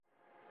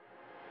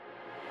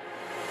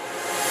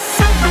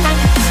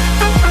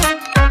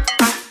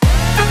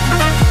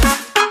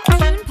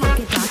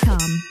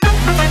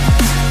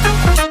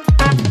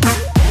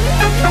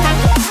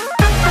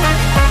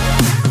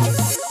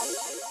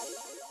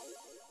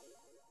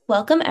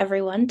Welcome,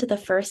 everyone, to the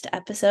first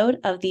episode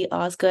of the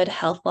Osgoode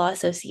Health Law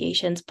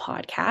Association's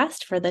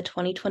podcast for the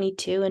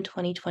 2022 and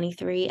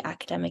 2023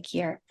 academic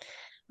year.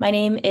 My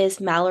name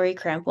is Mallory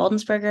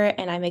Cramp-Waldensberger,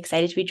 and I'm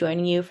excited to be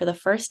joining you for the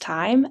first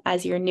time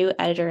as your new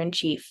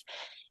editor-in-chief.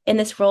 In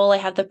this role, I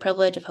have the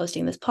privilege of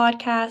hosting this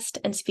podcast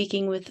and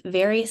speaking with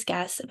various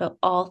guests about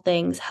all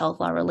things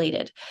health law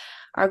related.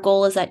 Our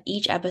goal is that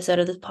each episode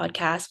of this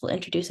podcast will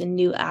introduce a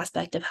new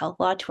aspect of health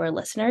law to our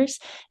listeners.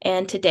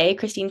 And today,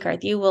 Christine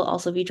Carthew will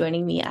also be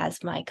joining me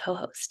as my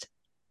co-host.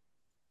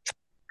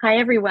 Hi,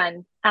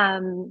 everyone.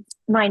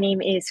 My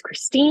name is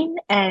Christine,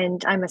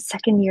 and I'm a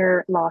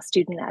second-year law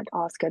student at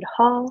Osgoode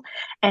Hall,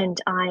 and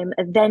I'm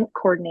event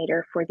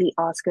coordinator for the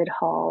Osgoode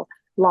Hall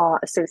Law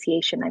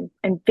Association.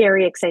 I'm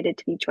very excited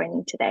to be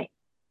joining today.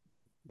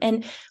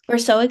 And we're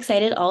so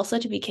excited also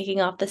to be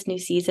kicking off this new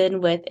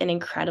season with an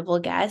incredible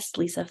guest,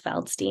 Lisa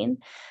Feldstein.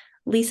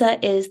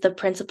 Lisa is the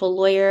principal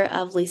lawyer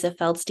of Lisa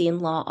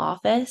Feldstein Law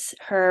Office.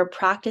 Her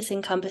practice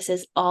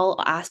encompasses all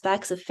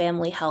aspects of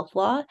family health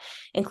law,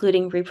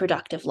 including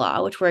reproductive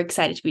law, which we're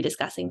excited to be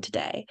discussing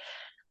today.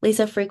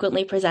 Lisa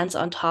frequently presents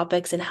on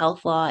topics in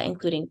health law,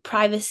 including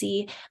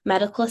privacy,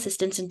 medical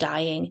assistance in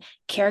dying,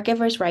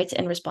 caregivers' rights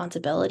and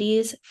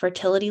responsibilities,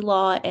 fertility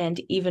law,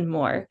 and even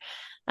more.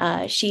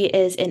 She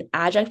is an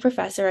adjunct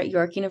professor at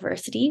York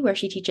University, where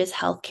she teaches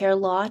healthcare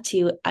law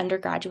to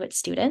undergraduate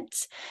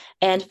students.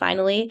 And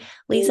finally,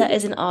 Lisa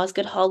is an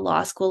Osgoode Hall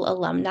Law School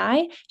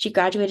alumni. She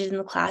graduated in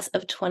the class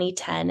of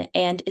 2010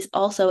 and is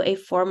also a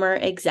former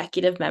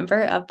executive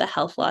member of the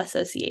Health Law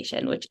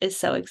Association, which is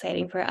so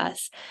exciting for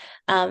us.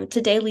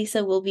 Today,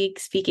 Lisa will be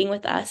speaking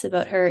with us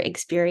about her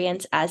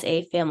experience as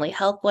a family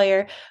health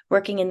lawyer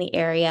working in the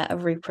area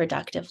of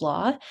reproductive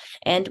law.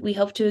 And we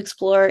hope to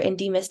explore and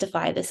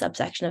demystify this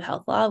subsection of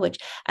health law, which,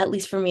 at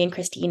least for me and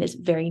Christine, is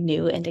very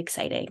new and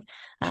exciting.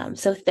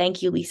 So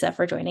thank you, Lisa,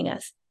 for joining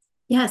us.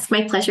 Yes,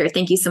 my pleasure.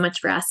 Thank you so much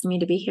for asking me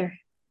to be here.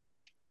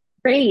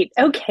 Great.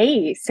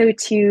 Okay, so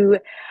to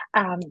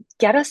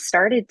get us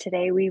started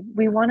today,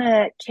 we want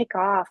to kick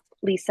off,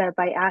 Lisa,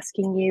 by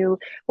asking you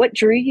what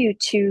drew you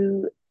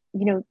to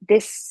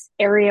this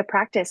area of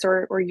practice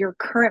or your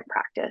current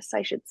practice,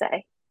 I should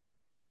say.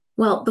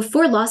 Well,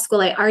 before law school,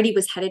 I already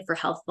was headed for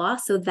health law,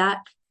 so that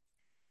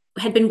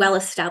had been well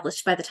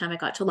established by the time I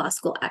got to law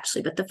school,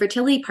 actually. But the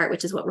fertility part,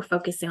 which is what we're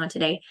focusing on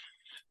today,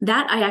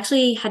 that I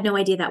actually had no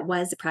idea that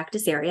was a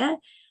practice area.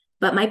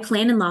 But my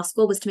plan in law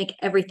school was to make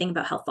everything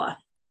about health law,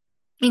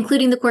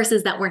 including the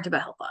courses that weren't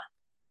about health law.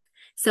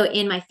 So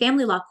in my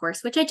family law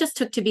course, which I just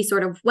took to be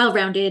sort of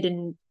well-rounded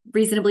and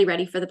reasonably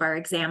ready for the bar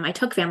exam, I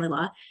took family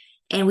law.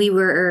 And we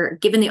were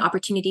given the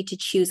opportunity to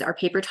choose our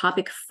paper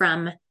topic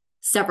from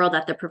several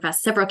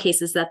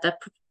cases that the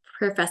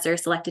professor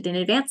selected in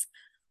advance.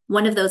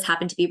 One of those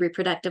happened to be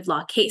reproductive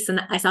law case.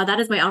 And I saw that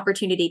as my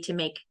opportunity to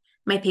make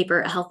my paper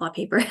a health law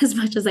paper as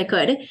much as I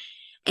could.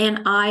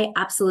 And I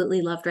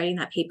absolutely loved writing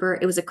that paper.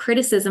 It was a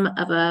criticism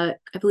of I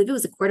believe it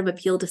was a Court of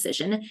Appeal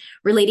decision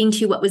relating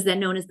to what was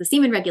then known as the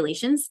semen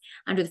regulations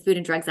under the Food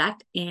and Drugs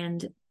Act.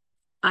 And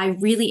I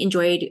really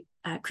enjoyed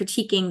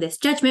critiquing this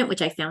judgment,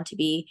 which I found to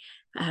be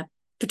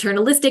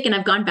paternalistic, and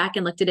I've gone back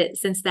and looked at it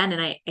since then,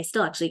 and I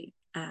still actually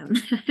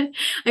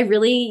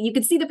you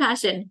could see the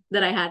passion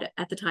that I had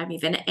at the time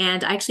even,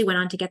 and I actually went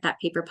on to get that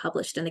paper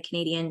published in the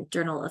Canadian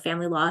Journal of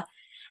Family Law.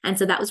 And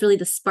so that was really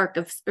the spark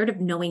of sort of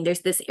knowing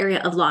there's this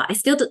area of law. I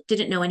still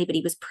didn't know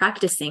anybody was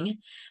practicing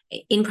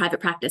in private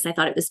practice. I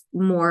thought it was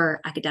more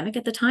academic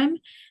at the time,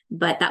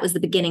 but that was the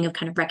beginning of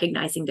kind of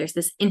recognizing there's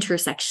this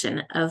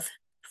intersection of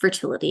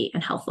fertility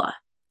and health law.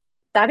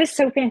 That is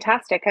so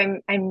fantastic.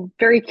 I'm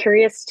very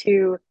curious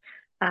to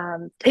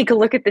take a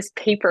look at this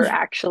paper,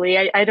 actually.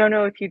 I don't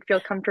know if you'd feel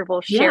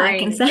comfortable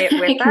sharing it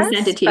with us.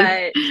 Send it to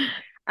you.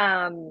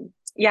 But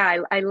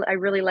I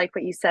really like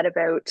what you said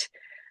about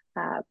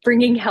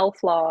bringing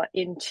health law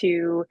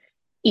into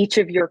each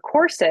of your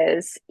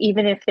courses,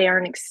 even if they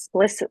aren't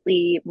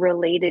explicitly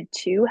related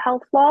to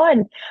health law.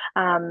 And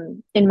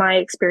in my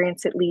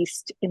experience, at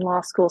least in law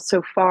school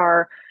so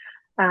far,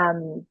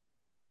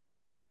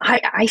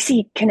 I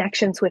see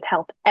connections with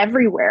health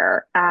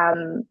everywhere.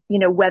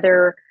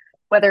 Whether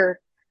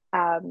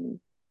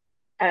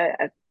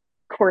a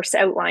course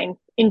outline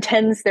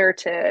intends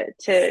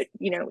to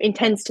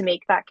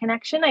make that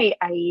connection,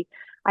 I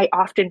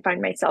often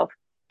find myself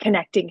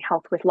connecting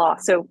health with law.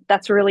 So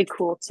that's really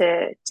cool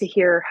to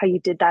hear how you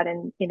did that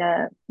in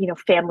a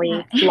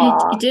family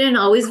law. It didn't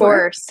always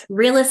course. Work.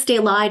 Real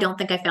estate law, I don't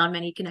think I found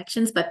many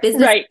connections, but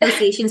business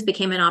associations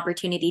became an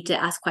opportunity to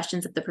ask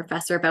questions of the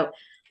professor about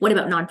what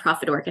about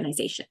nonprofit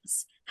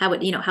organizations? How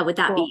would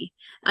that be?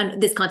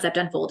 This concept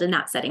unfold in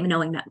that setting,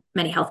 knowing that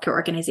many healthcare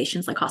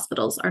organizations like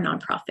hospitals are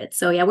nonprofits.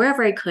 So yeah,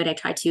 wherever I could, I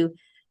tried to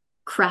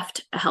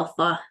craft a health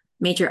law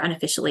major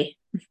unofficially.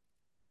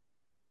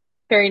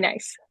 Very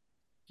nice.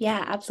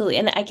 Yeah, absolutely.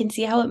 And I can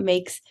see how it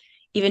makes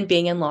even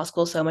being in law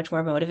school so much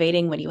more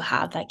motivating when you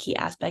have that key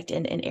aspect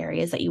in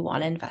areas that you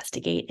want to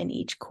investigate in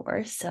each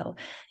course. So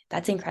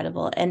that's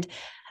incredible. And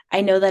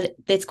I know that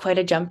it's quite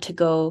a jump to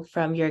go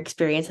from your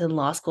experience in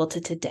law school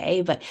to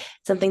today, but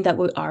something that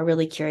we are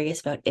really curious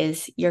about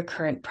is your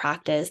current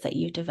practice that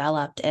you've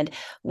developed and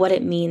what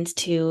it means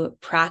to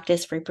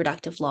practice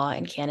reproductive law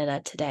in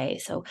Canada today.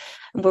 So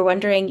we're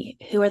wondering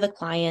who are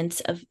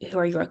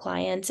your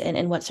clients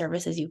and what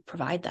services you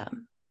provide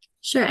them.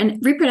 Sure.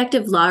 And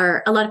reproductive law,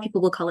 or a lot of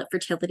people will call it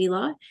fertility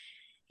law,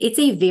 it's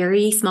a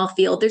very small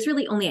field. There's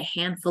really only a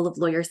handful of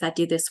lawyers that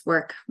do this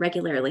work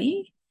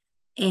regularly.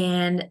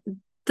 And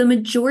the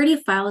majority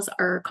of files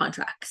are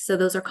contracts. So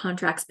those are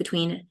contracts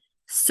between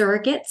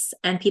surrogates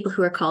and people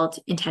who are called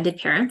intended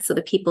parents. So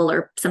the people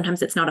are,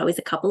 sometimes it's not always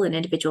a couple, an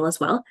individual as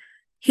well,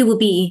 who will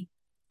be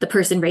the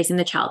person raising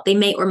the child. They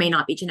may or may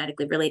not be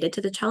genetically related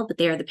to the child, but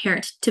they are the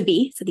parent to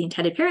be, so the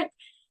intended parent.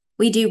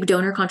 We do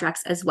donor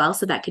contracts as well.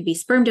 So that could be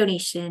sperm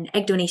donation,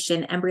 egg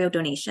donation, embryo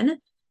donation.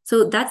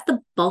 So that's the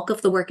bulk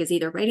of the work, is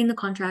either writing the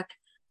contract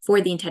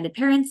for the intended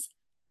parents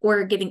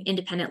or giving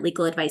independent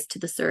legal advice to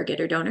the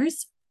surrogate or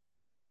donors.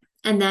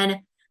 And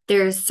then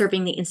there's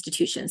serving the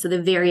institution. So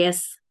the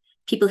various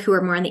people who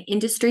are more on the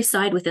industry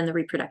side within the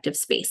reproductive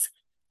space.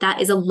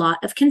 That is a lot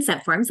of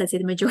consent forms. I'd say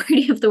the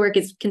majority of the work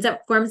is consent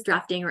forms,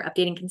 drafting or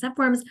updating consent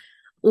forms,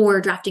 or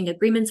drafting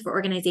agreements for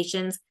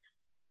organizations.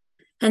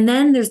 And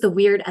then there's the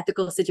weird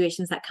ethical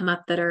situations that come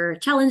up that are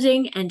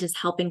challenging, and just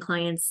helping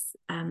clients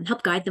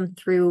help guide them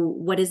through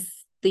what is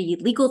the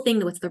legal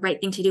thing, what's the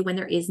right thing to do when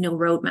there is no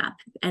roadmap.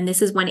 And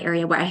this is one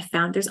area where I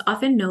found there's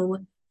often no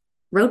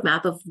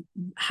roadmap of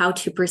how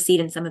to proceed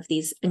in some of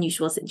these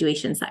unusual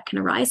situations that can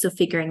arise. So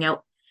figuring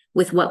out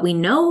with what we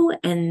know,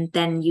 and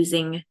then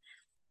using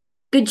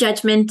good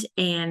judgment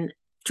and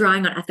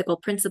drawing on ethical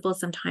principles.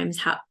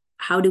 Sometimes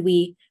how do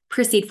we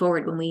proceed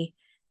forward when we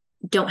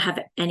don't have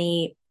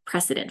any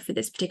precedent for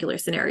this particular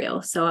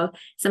scenario? So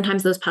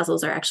sometimes those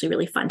puzzles are actually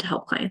really fun to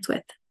help clients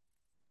with.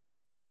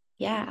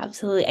 Yeah,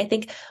 absolutely. I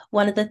think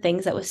one of the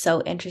things that was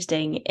so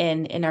interesting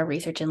in our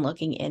research and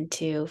looking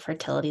into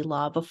fertility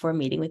law before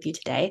meeting with you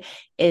today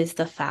is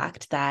the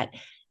fact that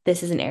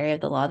this is an area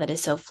of the law that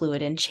is so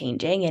fluid and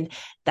changing, and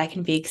that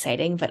can be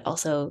exciting, but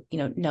also,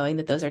 knowing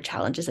that those are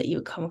challenges that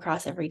you come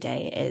across every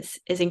day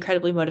is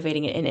incredibly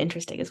motivating and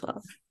interesting as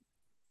well.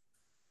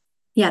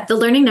 Yeah, the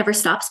learning never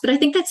stops, but I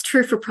think that's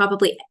true for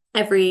probably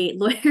every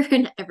lawyer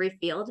in every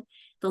field.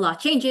 The law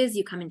changes,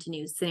 you come into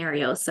new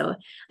scenarios. So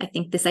I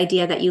think this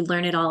idea that you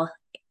learn it all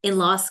in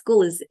law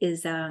school is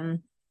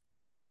some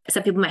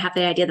people might have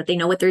the idea that they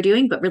know what they're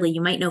doing, but really you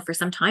might know for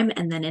some time,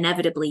 and then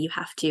inevitably you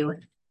have to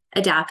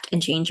adapt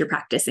and change your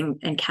practice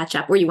and catch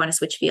up, or you want to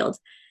switch fields.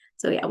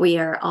 So yeah, we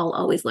are all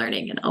always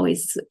learning and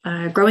always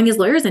growing as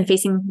lawyers and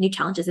facing new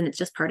challenges, and it's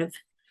just part of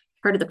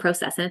the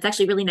process. And it's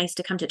actually really nice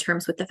to come to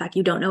terms with the fact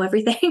you don't know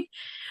everything.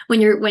 when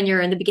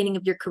you're in the beginning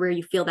of your career,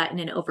 you feel that in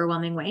an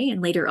overwhelming way,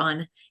 and later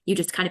on you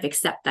just kind of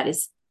accept that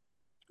is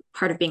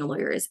part of being a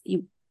lawyer, is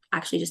you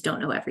actually just don't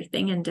know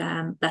everything, and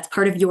that's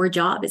part of your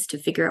job, is to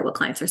figure out what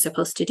clients are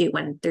supposed to do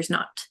when there's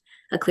not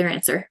a clear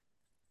answer.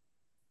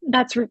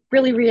 That's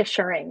really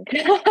reassuring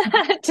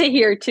to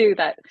hear too,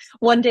 that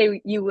one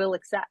day you will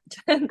accept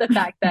the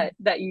fact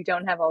that you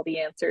don't have all the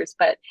answers,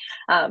 but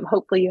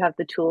hopefully you have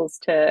the tools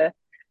to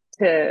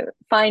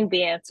find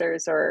the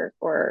answers,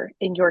 or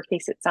in your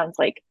case it sounds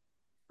like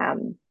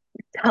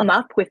come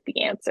up with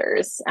the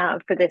answers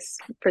for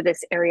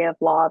this area of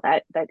law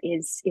that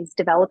is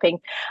developing.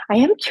 I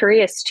am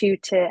curious too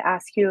to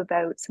ask you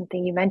about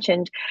something you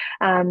mentioned.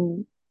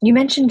 You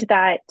mentioned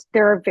that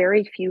there are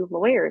very few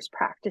lawyers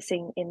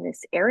practicing in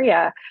this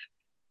area.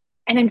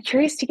 And I'm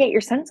curious to get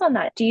your sense on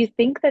that. Do you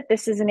think that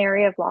this is an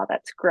area of law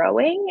that's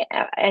growing?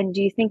 And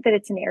do you think that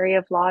it's an area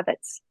of law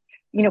that's,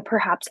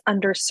 perhaps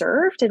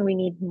underserved, and we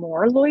need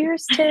more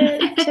lawyers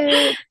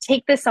to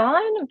take this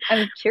on?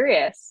 I'm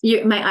curious.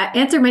 My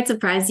answer might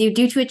surprise you.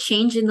 Due to a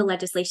change in the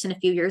legislation a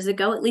few years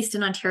ago, at least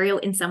in Ontario,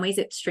 in some ways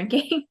it's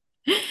shrinking.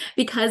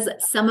 Because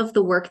some of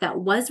the work that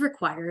was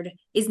required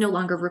is no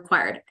longer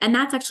required. And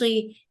that's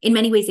actually, in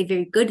many ways, a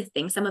very good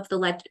thing. Some of the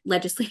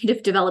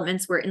legislative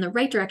developments were in the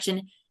right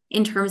direction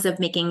in terms of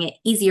making it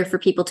easier for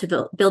people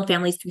to build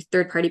families through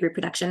third-party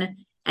reproduction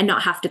and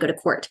not have to go to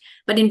court.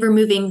 But in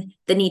removing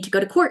the need to go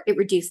to court, it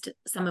reduced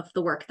some of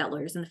the work that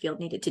lawyers in the field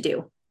needed to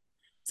do.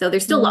 So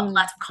there's still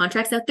lots of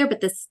contracts out there, but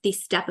the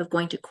step of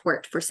going to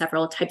court for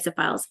several types of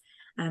files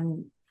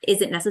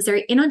isn't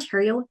necessary. In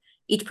Ontario,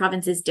 each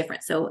province is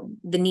different, so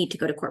the need to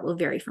go to court will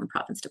vary from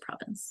province to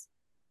province.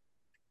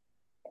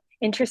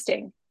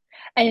 Interesting.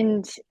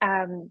 And,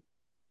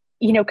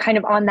 kind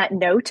of on that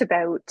note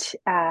about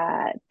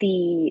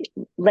the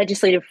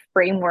legislative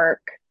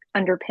framework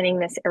underpinning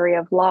this area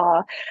of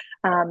law,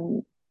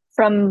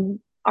 from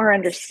our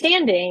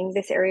understanding,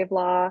 this area of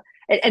law,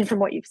 and from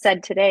what you've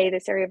said today,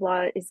 this area of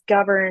law is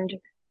governed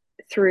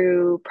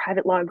through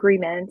private law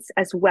agreements,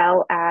 as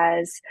well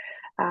as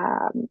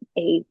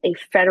a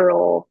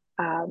federal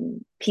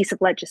piece of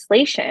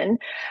legislation.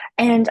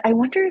 And I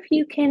wonder if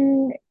you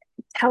can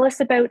tell us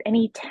about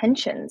any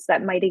tensions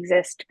that might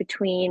exist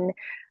between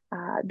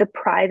the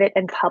private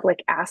and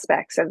public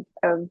aspects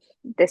of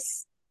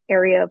this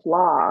area of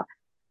law.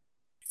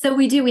 So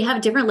we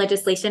have different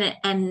legislation,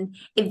 and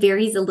it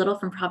varies a little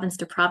from province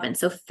to province.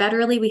 So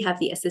federally, we have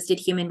the Assisted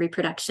Human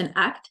Reproduction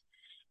Act,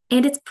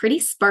 and it's pretty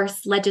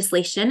sparse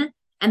legislation.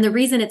 And the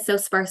reason it's so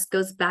sparse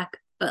goes back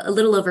a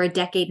little over a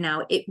decade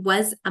now. It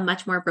was a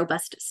much more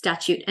robust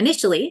statute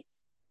initially.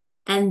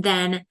 And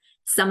then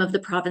some of the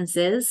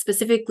provinces,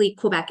 specifically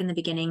Quebec in the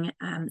beginning,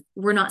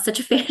 were not such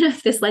a fan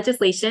of this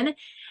legislation.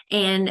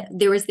 And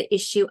there was the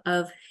issue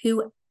of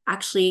who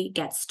actually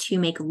gets to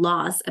make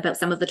laws about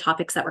some of the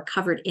topics that were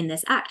covered in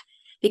this act,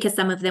 because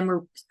some of them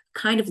were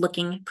kind of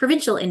looking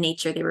provincial in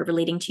nature. They were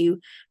relating to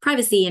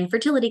privacy and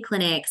fertility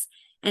clinics.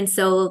 And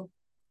so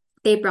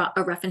they brought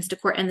a reference to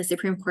court, and the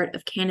Supreme Court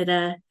of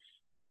Canada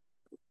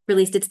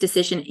released its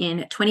decision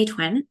in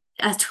 2010.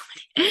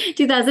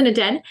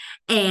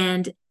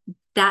 And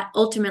that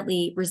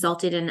ultimately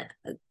resulted in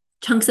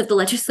chunks of the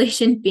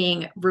legislation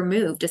being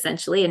removed,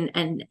 essentially,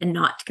 and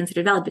not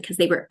considered valid because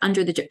they were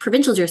under the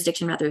provincial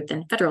jurisdiction rather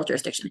than federal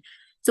jurisdiction.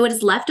 So what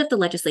is left of the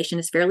legislation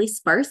is fairly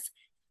sparse.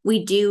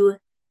 We do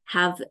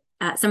have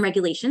some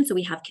regulations. So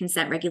we have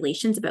consent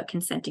regulations about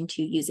consenting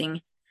to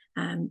using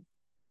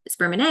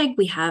sperm and egg.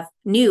 We have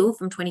new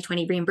from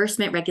 2020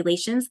 reimbursement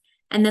regulations.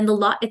 And then the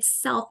law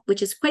itself,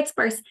 which is quite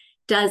sparse,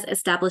 does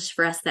establish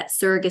for us that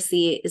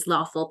surrogacy is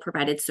lawful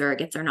provided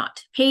surrogates are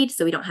not paid.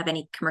 So we don't have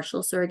any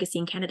commercial surrogacy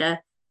in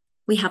Canada.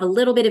 We have a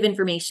little bit of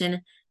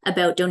information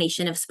about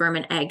donation of sperm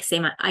and egg,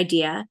 same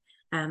idea,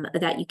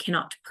 that you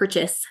cannot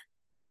purchase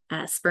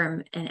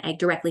sperm and egg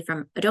directly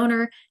from a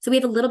donor. So we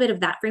have a little bit of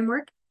that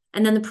framework.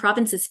 And then the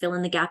provinces fill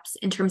in the gaps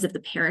in terms of the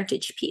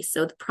parentage piece.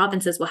 So the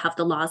provinces will have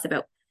the laws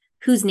about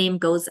whose name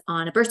goes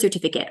on a birth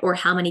certificate or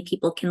how many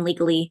people can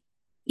legally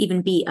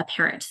even be a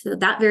parent. So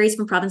that varies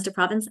from province to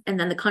province. And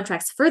then the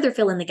contracts further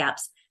fill in the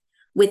gaps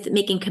with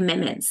making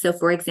commitments. So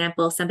for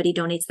example, somebody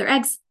donates their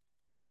eggs.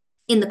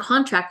 In the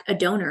contract, a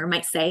donor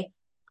might say,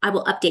 I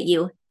will update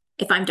you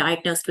if I'm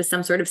diagnosed with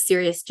some sort of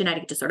serious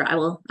genetic disorder. I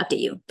will update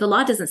you. The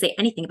law doesn't say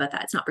anything about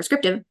that. It's not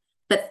prescriptive,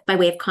 but by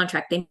way of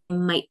contract, they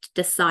might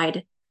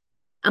decide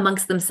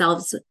amongst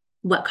themselves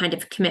what kind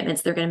of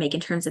commitments they're going to make in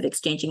terms of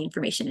exchanging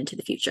information into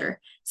the future.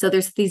 So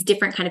there's these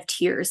different kind of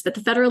tiers, but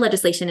the federal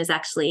legislation is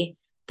actually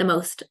the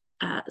most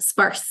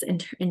sparse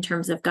in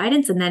terms of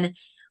guidance. And then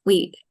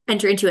we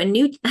enter into a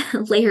new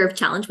layer of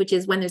challenge, which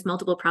is when there's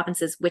multiple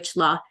provinces, which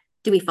law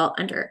do we fall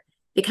under?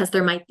 Because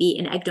there might be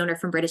an egg donor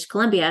from British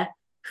Columbia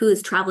who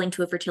is traveling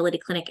to a fertility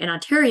clinic in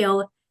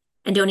Ontario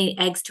and donating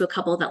eggs to a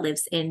couple that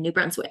lives in New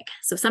Brunswick.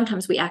 So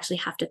sometimes we actually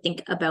have to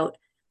think about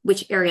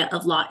which area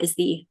of law is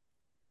the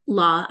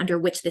law under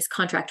which this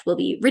contract will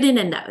be written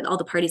and that all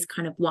the parties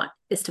kind of want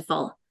this to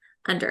fall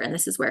under. And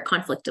this is where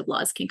conflict of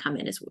laws can come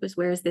in, is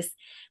where is this,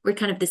 where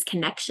kind of this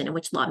connection in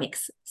which law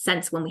makes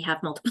sense when we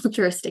have multiple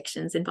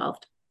jurisdictions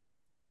involved.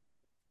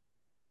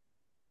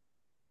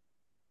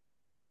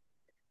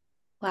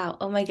 Wow.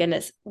 Oh my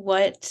goodness.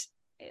 What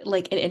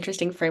like an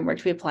interesting framework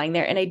to be applying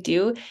there. And I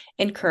do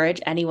encourage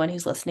anyone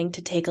who's listening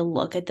to take a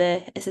look at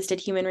the Assisted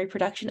Human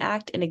Reproduction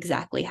Act and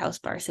exactly how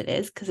sparse it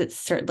is, because it's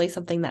certainly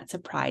something that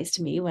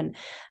surprised me when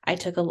I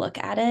took a look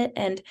at it.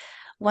 And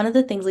one of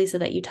the things, Lisa,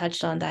 that you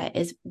touched on that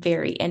is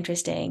very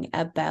interesting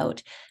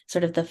about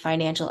sort of the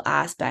financial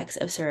aspects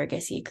of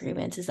surrogacy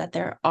agreements is that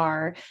there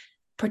are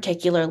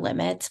particular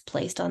limits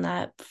placed on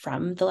that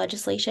from the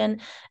legislation.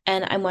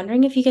 And I'm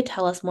wondering if you could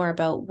tell us more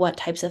about what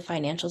types of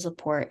financial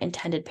support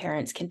intended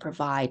parents can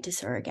provide to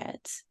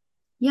surrogates.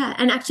 Yeah,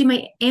 and actually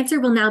my answer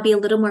will now be a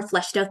little more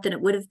fleshed out than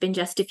it would have been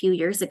just a few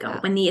years ago.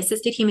 When the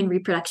Assisted Human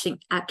Reproduction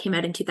Act came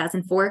out in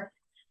 2004,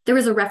 there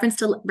was a reference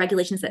to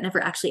regulations that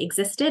never actually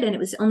existed, and it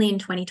was only in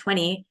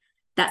 2020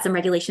 that some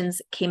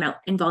regulations came out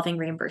involving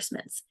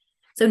reimbursements.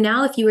 So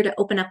now if you were to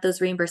open up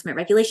those reimbursement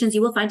regulations,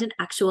 you will find an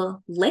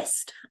actual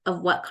list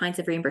of what kinds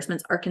of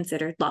reimbursements are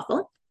considered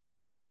lawful.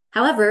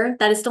 However,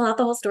 that is still not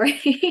the whole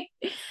story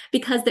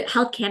because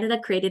Health Canada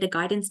created a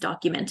guidance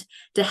document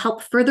to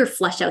help further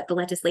flesh out the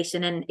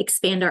legislation and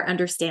expand our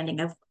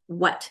understanding of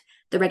what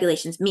the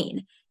regulations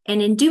mean.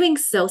 And in doing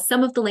so,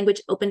 some of the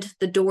language opened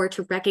the door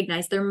to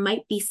recognize there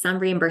might be some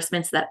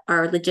reimbursements that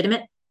are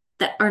legitimate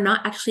that are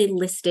not actually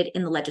listed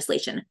in the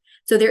legislation.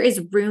 So there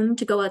is room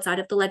to go outside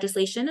of the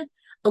legislation.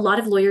 A lot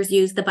of lawyers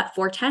use the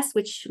but-for test,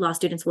 which law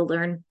students will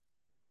learn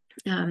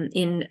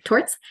in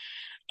torts.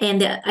 And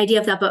the idea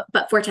of that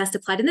but-for test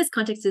applied in this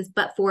context is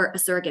but for a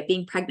surrogate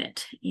being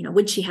pregnant,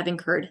 would she have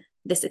incurred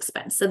this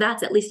expense? So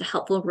that's at least a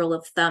helpful rule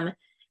of thumb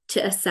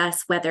to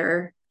assess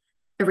whether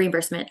a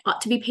reimbursement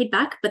ought to be paid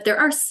back. But there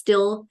are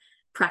still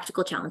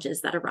practical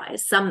challenges that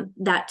arise, some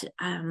that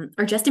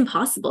are just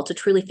impossible to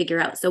truly figure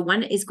out. So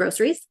one is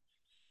groceries.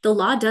 The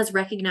law does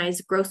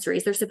recognize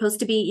groceries. They're supposed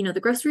to be, the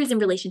groceries in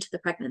relation to the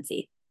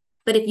pregnancy.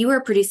 But if you are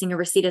producing a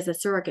receipt as a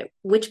surrogate,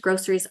 which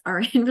groceries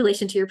are in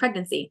relation to your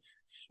pregnancy?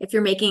 If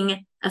you're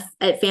making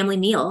a family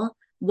meal,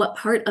 what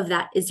part of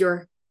that is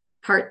your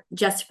part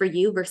just for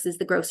you versus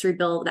the grocery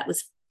bill that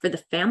was for the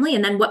family?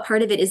 And then what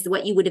part of it is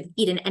what you would have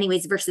eaten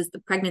anyways versus the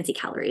pregnancy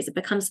calories? It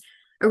becomes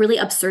a really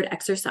absurd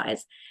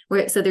exercise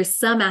so there's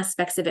some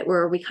aspects of it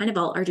where we kind of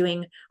all are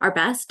doing our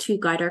best to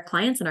guide our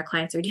clients, and our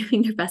clients are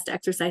doing their best to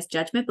exercise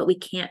judgment, but we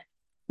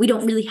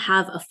don't really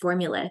have a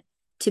formula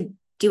to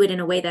do it in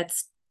a way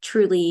that's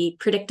truly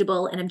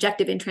predictable and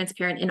objective and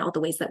transparent in all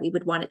the ways that we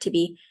would want it to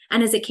be.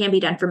 And as it can be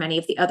done for many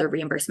of the other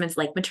reimbursements,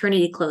 like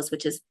maternity clothes,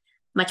 which is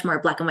much more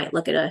black and white.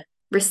 Look at a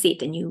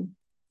receipt and you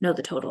know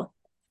the total.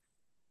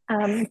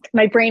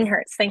 My brain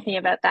hurts thinking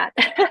about that.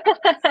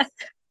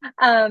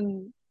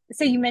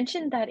 So you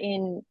mentioned that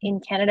in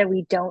Canada,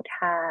 we don't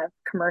have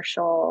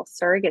commercial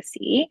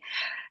surrogacy.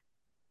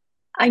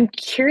 I'm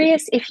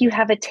curious if you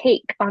have a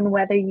take on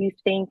whether you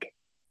think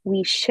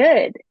we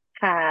should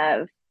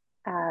have,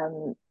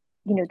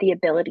 the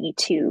ability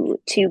to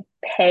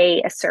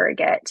pay a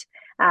surrogate,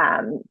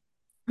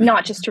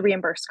 not just to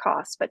reimburse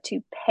costs, but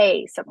to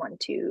pay someone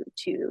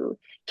to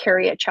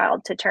carry a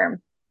child to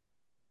term.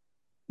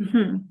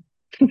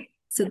 Mm-hmm.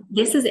 So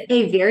this is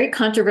a very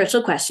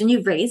controversial question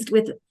you've raised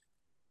with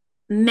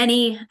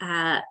many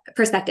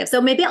perspectives.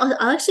 So maybe I'll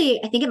actually,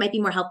 I think it might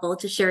be more helpful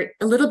to share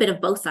a little bit of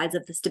both sides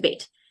of this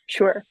debate.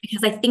 Sure.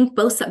 Because I think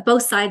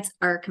both sides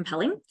are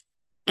compelling.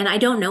 And I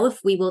don't know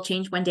if we will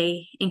change one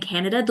day in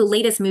Canada. The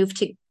latest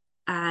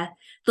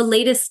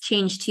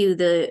change to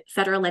the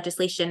federal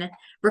legislation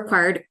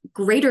required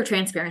greater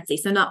transparency.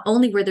 So not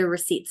only were there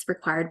receipts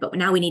required, but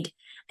now we need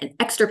an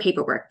extra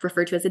paperwork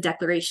referred to as a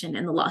declaration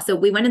in the law. So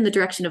we went in the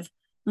direction of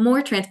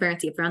more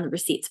transparency around the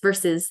receipts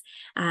versus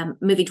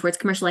moving towards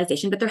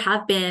commercialization. But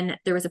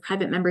there was a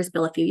private member's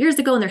bill a few years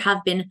ago, and there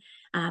have been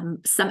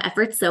some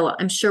efforts. So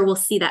I'm sure we'll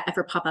see that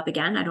effort pop up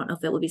again. I don't know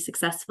if it will be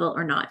successful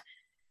or not.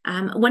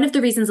 One of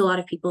the reasons a lot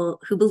of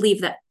people who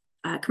believe that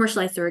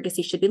commercialized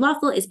surrogacy should be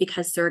lawful is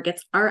because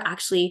surrogates are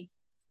actually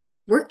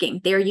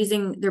working. They are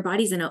using their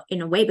bodies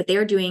in a way, but they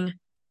are doing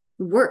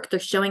work. They're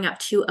showing up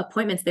to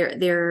appointments. I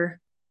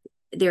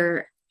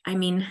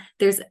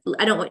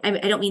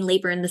don't mean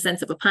labor in the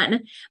sense of a pun,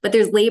 but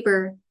there's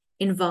labor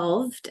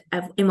involved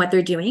in what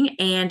they're doing,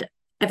 and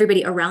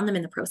everybody around them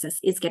in the process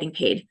is getting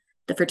paid,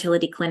 the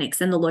fertility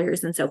clinics and the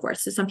lawyers and so forth.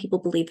 So some people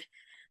believe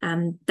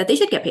that they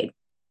should get paid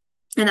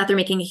and that they're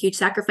making a huge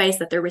sacrifice,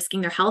 that they're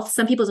risking their health.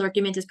 Some people's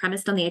argument is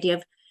premised on the idea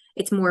of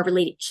it's more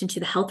relation to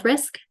the health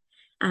risk.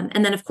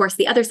 And then, of course,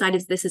 the other side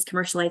is this is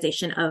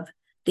commercialization of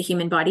the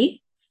human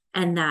body,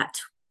 and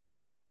that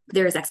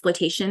there is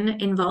exploitation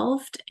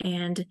involved.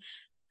 And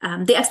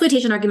the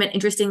exploitation argument,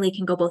 interestingly,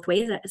 can go both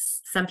ways.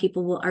 Some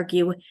people will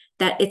argue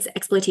that it's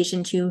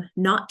exploitation to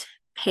not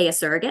pay a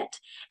surrogate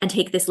and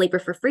take this labor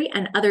for free.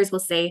 And others will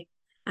say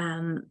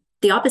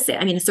the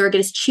opposite. I mean, a surrogate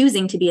is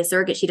choosing to be a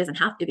surrogate. She doesn't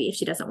have to be if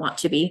she doesn't want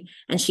to be.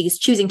 And she's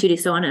choosing to do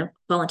so on a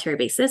voluntary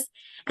basis.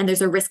 And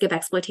there's a risk of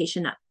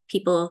exploitation that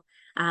people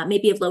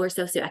maybe of lower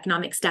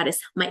socioeconomic status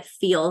might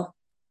feel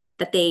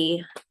that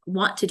they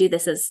want to do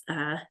this as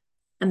a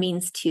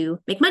means to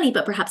make money,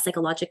 but perhaps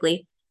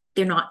psychologically,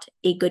 they're not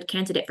a good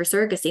candidate for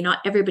surrogacy. Not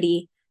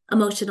everybody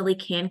emotionally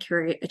can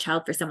carry a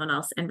child for someone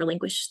else and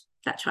relinquish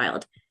that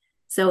child.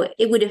 So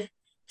it would have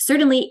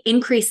certainly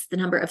increased the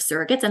number of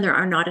surrogates, and there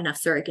are not enough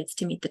surrogates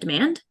to meet the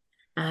demand.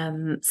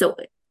 So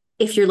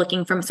if you're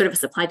looking from sort of a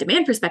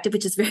supply-demand perspective,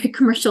 which is very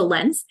commercial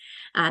lens,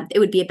 it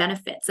would be a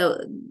benefit.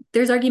 So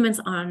there's arguments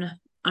on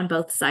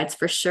both sides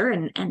for sure,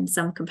 and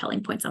some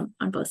compelling points on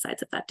both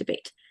sides of that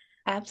debate.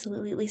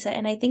 Absolutely, Lisa.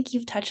 And I think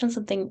you've touched on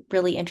something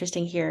really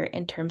interesting here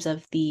in terms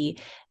of the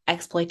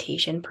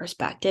exploitation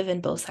perspective in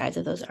both sides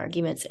of those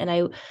arguments.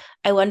 And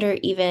I wonder,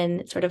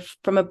 even sort of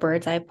from a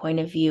bird's eye point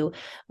of view,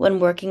 when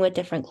working with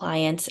different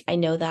clients, I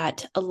know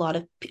that a lot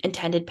of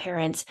intended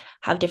parents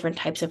have different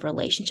types of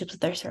relationships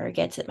with their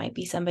surrogates. It might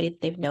be somebody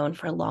that they've known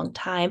for a long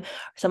time,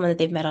 or someone that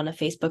they've met on a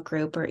Facebook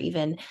group, or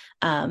even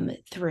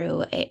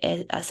through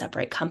a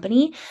separate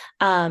company.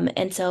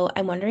 And so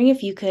I'm wondering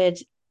if you could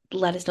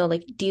let us know,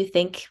 like, do you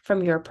think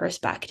from your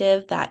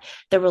perspective that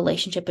the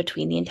relationship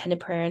between the intended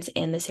parents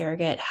and the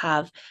surrogate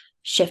have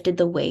shifted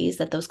the ways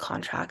that those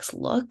contracts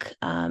look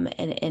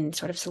and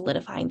sort of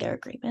solidifying their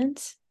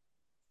agreements?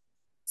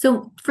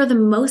 So for the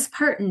most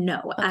part,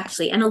 no, Okay.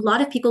 actually. And a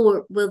lot of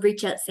people will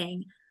reach out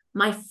saying,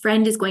 my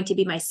friend is going to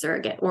be my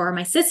surrogate, or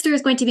my sister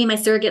is going to be my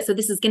surrogate. So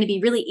this is going to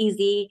be really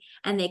easy.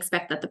 And they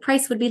expect that the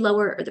price would be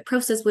lower or the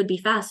process would be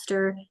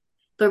faster.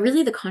 But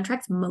really, the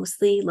contracts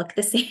mostly look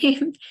the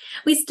same.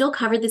 We still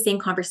cover the same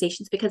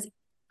conversations because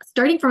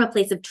starting from a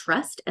place of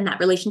trust, and that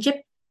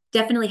relationship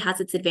definitely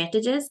has its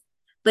advantages,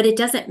 but it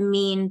doesn't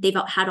mean they've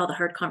had all the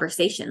hard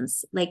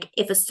conversations. Like,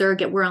 if a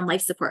surrogate were on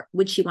life support,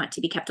 would she want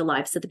to be kept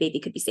alive so the baby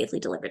could be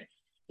safely delivered?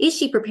 Is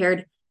she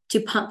prepared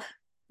to pump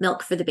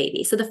milk for the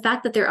baby? So the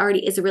fact that there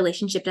already is a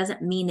relationship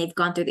doesn't mean they've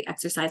gone through the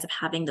exercise of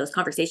having those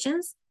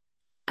conversations.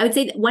 I would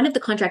say that one of the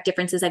contract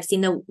differences I've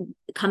seen, though,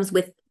 comes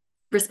with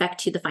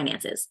respect to the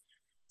finances.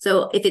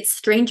 So if it's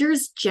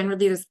strangers,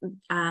 generally there's,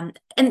 and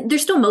they're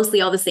still mostly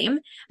all the same,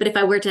 but if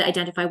I were to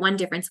identify one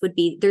difference would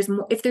be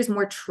if there's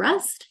more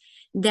trust,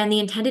 then the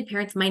intended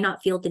parents might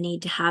not feel the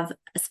need to have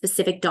a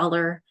specific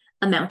dollar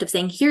amount of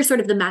saying, here's sort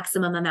of the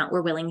maximum amount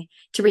we're willing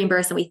to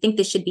reimburse, and we think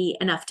this should be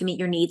enough to meet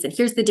your needs. And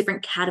here's the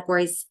different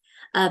categories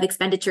of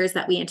expenditures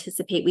that we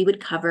anticipate we would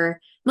cover.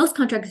 Most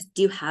contracts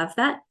do have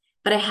that,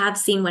 but I have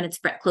seen when it's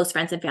close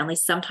friends and family,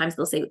 sometimes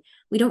they'll say,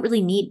 we don't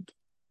really need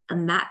a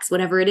max,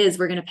 whatever it is,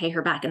 we're going to pay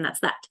her back, and that's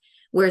that.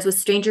 Whereas with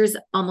strangers,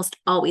 almost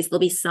always there'll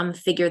be some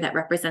figure that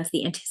represents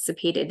the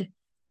anticipated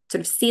sort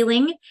of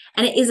ceiling.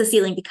 And it is a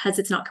ceiling because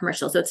it's not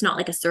commercial. So it's not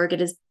like a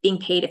surrogate is being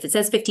paid. If it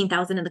says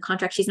 15,000 in the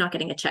contract, she's not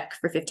getting a check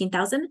for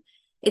 15,000.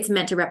 It's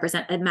meant to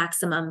represent a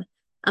maximum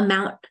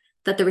amount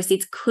that the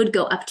receipts could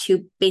go up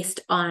to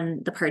based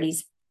on the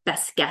party's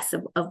best guess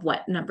of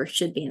what number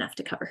should be enough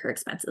to cover her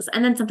expenses.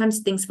 And then sometimes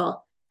things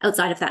fall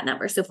outside of that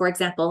number. So for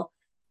example,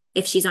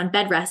 if she's on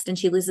bed rest and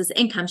she loses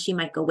income, she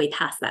might go way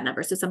past that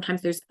number. So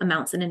sometimes there's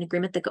amounts in an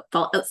agreement that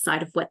fall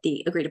outside of what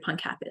the agreed upon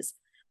cap is.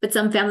 But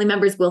some family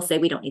members will say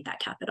we don't need that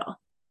cap at all.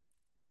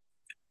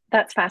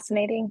 That's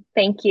fascinating.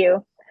 Thank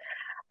you.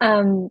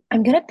 I'm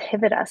going to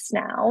pivot us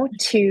now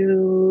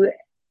to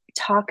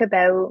talk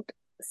about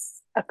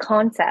a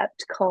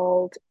concept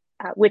called,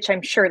 which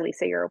I'm sure,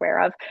 Lisa, you're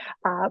aware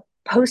of,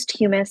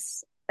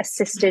 posthumous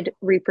assisted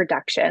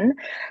reproduction.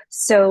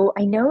 So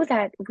I know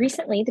that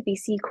recently the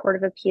BC Court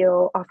of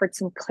Appeal offered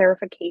some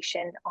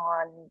clarification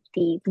on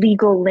the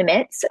legal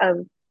limits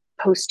of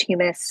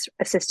posthumous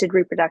assisted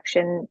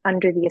reproduction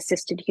under the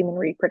Assisted Human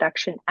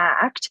Reproduction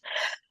Act.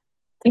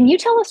 Can you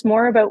tell us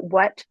more about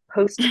what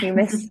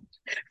posthumous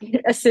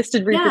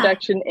assisted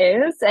reproduction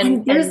is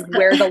and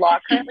where the law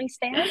currently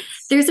stands?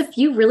 There's a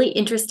few really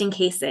interesting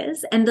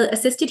cases, and the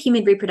Assisted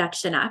Human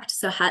Reproduction Act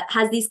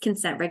has these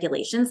consent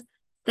regulations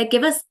that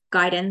give us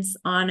guidance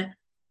on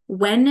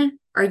when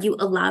are you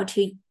allowed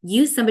to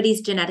use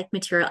somebody's genetic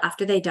material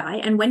after they die,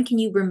 and when can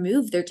you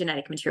remove their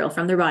genetic material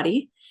from their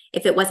body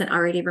if it wasn't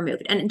already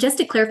removed. And just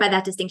to clarify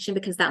that distinction,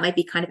 because that might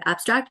be kind of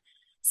abstract,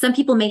 some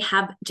people may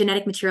have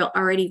genetic material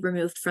already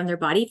removed from their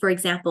body. For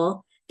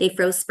example, they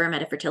froze sperm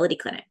at a fertility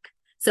clinic.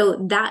 So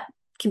that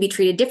can be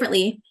treated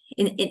differently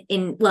in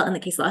the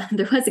case law.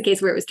 There was a case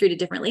where it was treated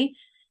differently.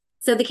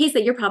 So the case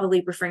that you're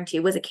probably referring to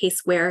was a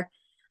case where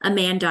a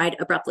man died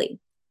abruptly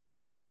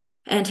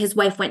and his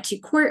wife went to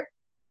court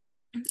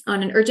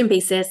on an urgent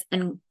basis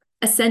and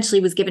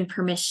essentially was given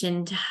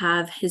permission to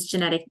have his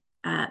genetic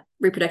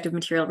reproductive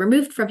material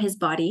removed from his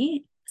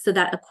body so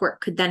that a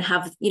court could then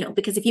have,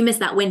 because if you miss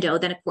that window,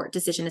 then a court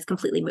decision is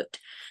completely moot.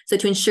 So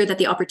to ensure that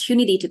the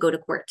opportunity to go to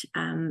court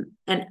and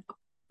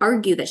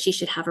argue that she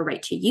should have a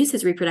right to use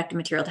his reproductive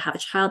material to have a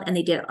child, and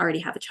they did already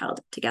have a child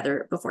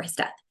together before his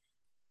death.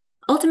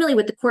 Ultimately,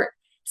 what the court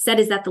said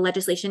is that the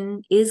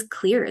legislation is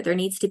clear. There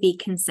needs to be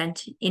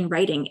consent in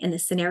writing in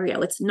this scenario.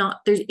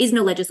 There is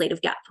no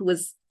legislative gap,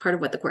 was part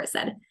of what the court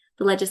said.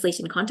 The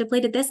legislation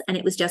contemplated this, and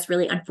it was just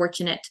really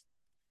unfortunate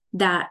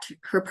that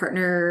her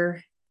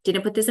partner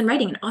didn't put this in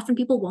writing. And often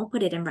people won't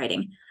put it in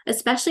writing,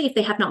 especially if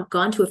they have not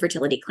gone to a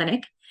fertility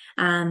clinic.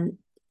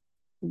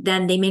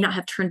 Then they may not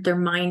have turned their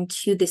mind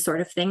to this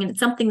sort of thing. And it's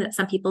something that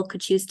some people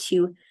could choose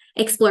to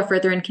explore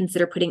further and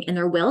consider putting in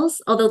their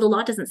wills. Although the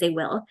law doesn't say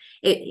will,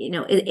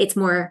 it's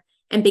more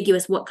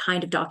ambiguous what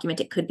kind of document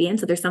it could be in.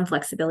 So there's some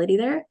flexibility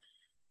there.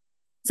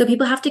 So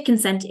people have to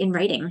consent in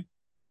writing.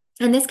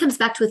 And this comes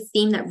back to a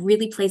theme that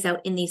really plays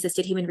out in the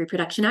Assisted Human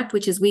Reproduction Act,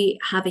 which is we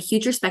have a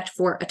huge respect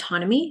for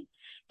autonomy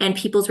and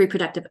people's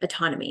reproductive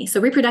autonomy. So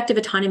reproductive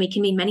autonomy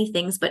can mean many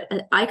things, but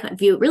I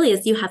view it really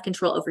as you have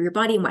control over your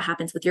body and what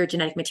happens with your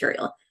genetic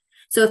material.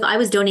 So if I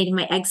was donating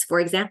my eggs, for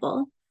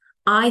example,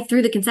 I,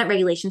 through the consent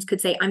regulations,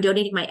 could say, I'm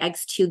donating my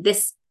eggs to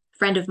this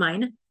friend of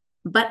mine,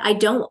 but I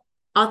don't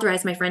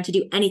authorize my friend to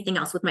do anything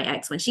else with my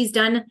eggs. When she's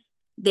done,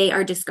 they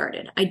are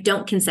discarded. I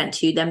don't consent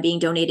to them being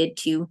donated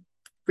to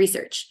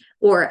research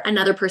or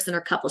another person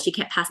or couple. She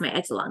can't pass my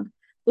eggs along.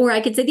 Or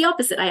I could say the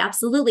opposite. I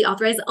absolutely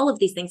authorize all of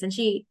these things, and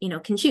she,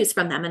 can choose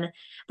from them and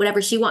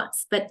whatever she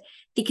wants. But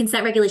the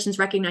consent regulations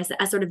recognize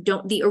that as sort of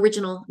the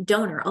original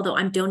donor, although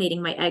I'm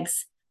donating my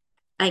eggs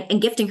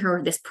and gifting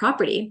her this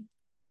property,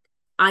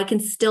 I can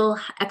still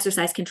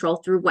exercise control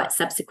through what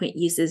subsequent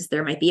uses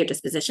there might be or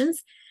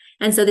dispositions.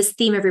 And so this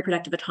theme of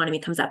reproductive autonomy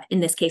comes up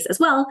in this case as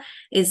well,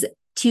 is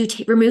to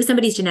remove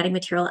somebody's genetic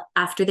material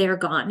after they are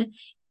gone.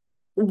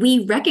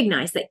 We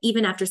recognize that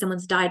even after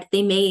someone's died,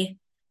 they may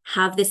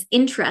have this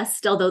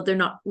interest, although they're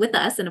not with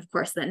us. And of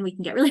course, then we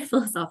can get really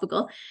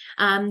philosophical.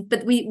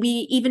 But we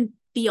even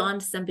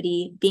beyond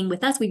somebody being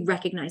with us, we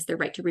recognize their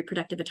right to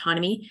reproductive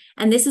autonomy.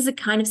 And this is a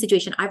kind of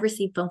situation I've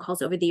received phone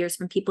calls over the years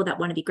from people that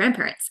want to be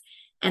grandparents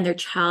and their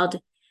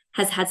child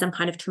has had some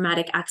kind of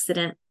traumatic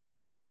accident.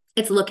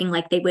 It's looking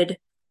like they would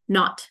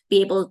not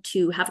be able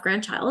to have a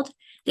grandchild.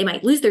 They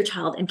might lose their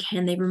child, and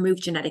can they remove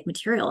genetic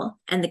material?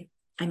 And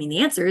the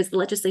answer is the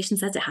legislation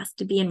says it has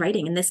to be in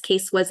writing. And this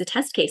case was a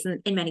test case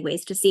in many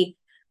ways to see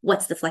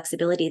what's the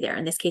flexibility there.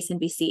 In this case in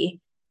BC,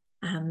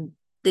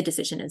 the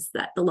decision is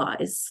that the law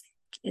is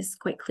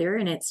quite clear,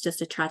 and it's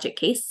just a tragic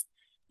case.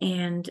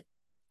 And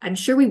I'm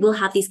sure we will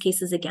have these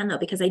cases again, though,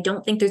 because I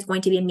don't think there's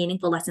going to be a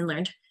meaningful lesson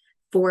learned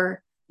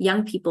for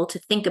young people to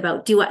think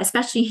about,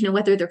 especially,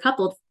 whether they're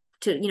coupled,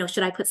 to,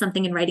 should I put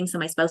something in writing so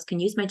my spouse can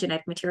use my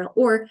genetic material,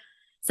 or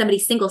somebody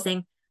single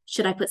saying,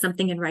 should I put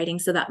something in writing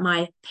so that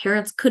my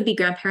parents could be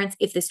grandparents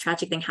if this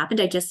tragic thing happened?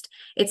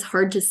 It's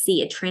hard to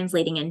see it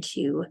translating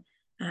into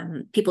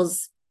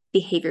people's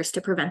behaviors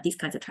to prevent these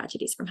kinds of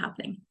tragedies from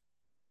happening.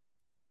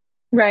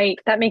 Right.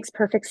 That makes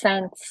perfect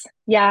sense.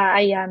 Yeah,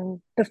 I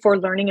before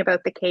learning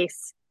about the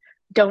case,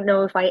 don't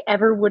know if I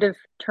ever would have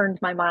turned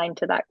my mind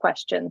to that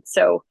question.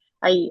 So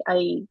I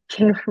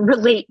can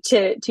relate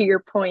to your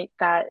point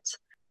that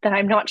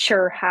I'm not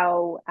sure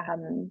how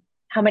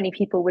many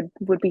people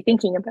would be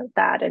thinking about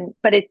that. And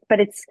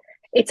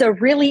it's a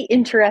really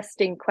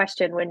interesting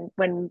question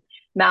when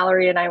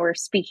Mallory and I were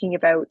speaking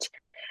about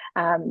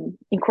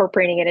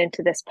incorporating it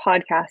into this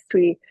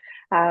podcast.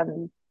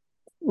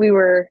 We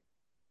were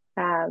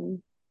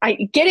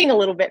getting a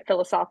little bit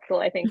philosophical,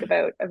 I think,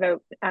 about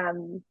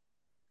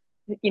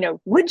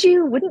would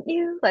you, wouldn't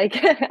you? Like,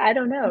 I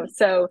don't know.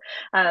 So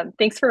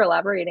thanks for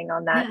elaborating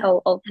on that. Yeah.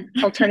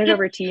 I'll turn it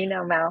over to you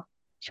now, Mal.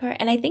 Sure.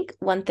 And I think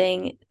one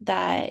thing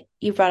that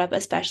you brought up,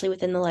 especially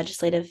within the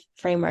legislative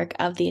framework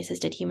of the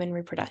Assisted Human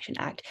Reproduction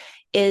Act,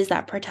 is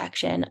that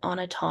protection on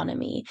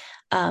autonomy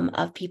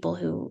of people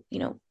who,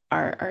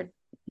 are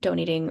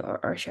donating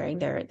or sharing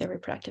their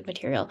reproductive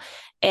material.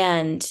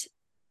 And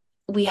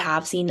we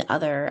have seen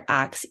other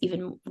acts,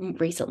 even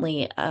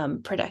recently,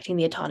 protecting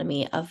the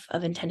autonomy of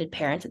intended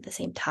parents at the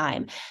same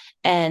time.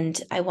 And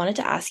I wanted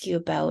to ask you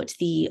about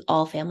the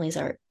All Families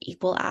Are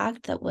Equal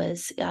Act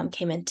that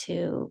came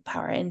into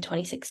power in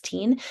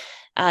 2016.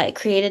 It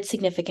created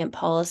significant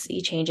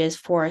policy changes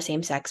for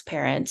same-sex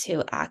parents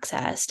who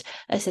accessed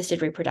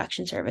assisted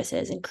reproduction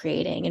services in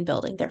creating and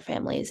building their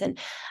families. And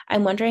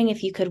I'm wondering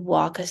if you could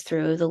walk us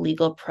through the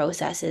legal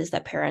processes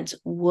that parents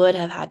would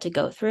have had to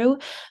go through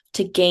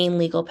to gain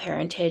legal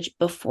parentage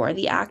before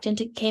the act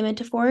came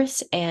into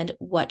force, and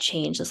what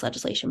change this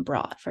legislation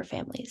brought for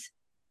families.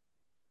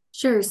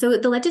 Sure. So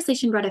the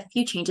legislation brought a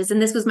few changes,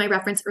 and this was my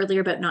reference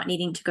earlier about not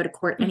needing to go to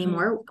court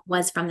anymore,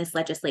 was from this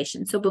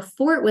legislation. So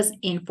before it was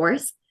in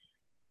force,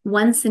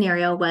 one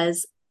scenario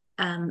was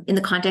in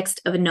the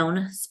context of a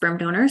known sperm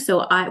donor.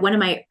 So one of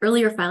my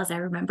earlier files I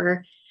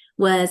remember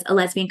was a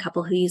lesbian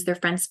couple who used their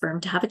friend's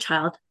sperm to have a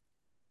child.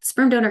 The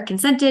sperm donor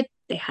consented,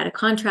 they had a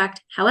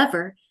contract.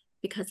 However,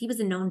 because he was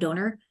a known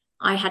donor,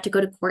 I had to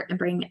go to court and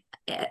bring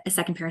a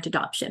second parent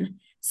adoption.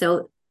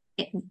 So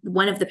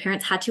one of the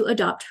parents had to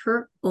adopt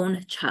her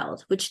own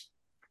child, which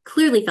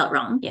clearly felt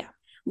wrong. Yeah.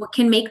 What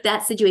can make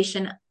that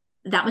situation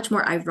that much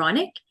more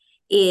ironic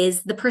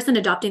is the person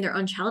adopting their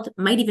own child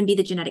might even be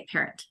the genetic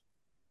parent,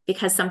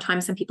 because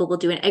sometimes some people will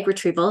do an egg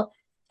retrieval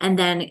and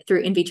then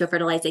through in vitro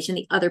fertilization,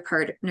 the other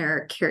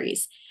partner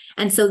carries.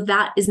 And so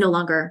that is no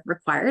longer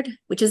required,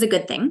 which is a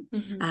good thing,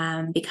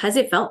 because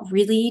it felt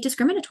really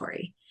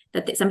discriminatory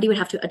that somebody would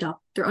have to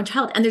adopt their own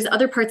child. And there's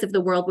other parts of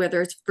the world where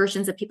there's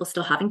versions of people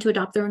still having to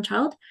adopt their own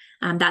child.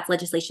 That's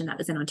legislation that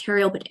was in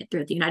Ontario, but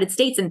throughout the United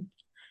States, and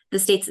the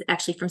states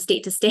actually from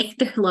state to state,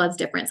 their law is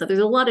different. So there's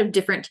a lot of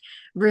different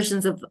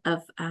versions of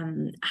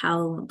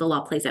how the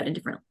law plays out in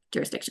different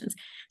jurisdictions.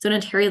 So in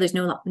Ontario, there's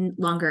no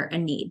longer a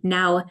need.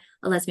 Now,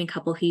 a lesbian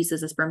couple who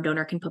uses a sperm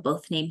donor can put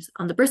both names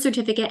on the birth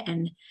certificate,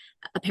 and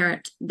the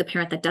parent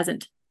that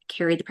doesn't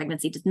carry the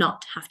pregnancy does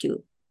not have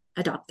to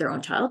adopt their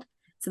own child.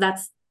 So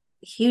that's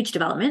a huge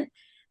development.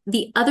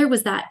 The other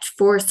was that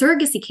for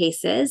surrogacy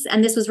cases,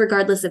 and this was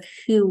regardless of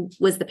who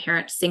was the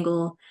parent,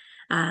 single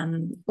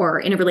or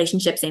in a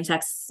relationship,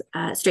 same-sex,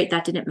 straight,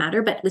 that didn't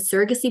matter. But with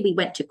surrogacy, we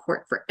went to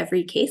court for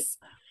every case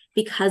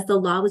because the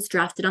law was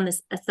drafted on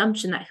this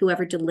assumption that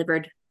whoever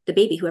delivered the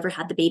baby, whoever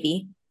had the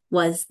baby,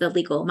 was the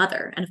legal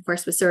mother. And of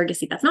course, with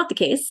surrogacy, that's not the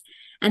case.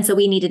 And so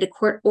we needed a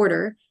court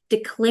order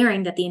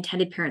declaring that the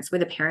intended parents were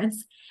the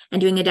parents and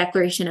doing a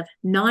declaration of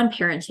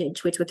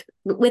non-parentage, which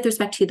with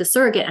respect to the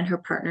surrogate and her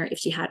partner, if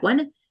she had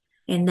one.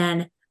 And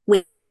then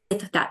with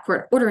that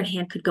court order in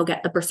hand, could go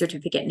get a birth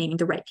certificate naming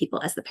the right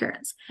people as the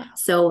parents. Wow.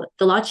 So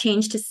the law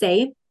changed to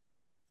say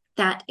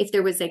that if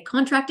there was a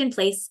contract in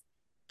place,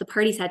 the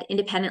parties had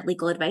independent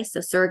legal advice. So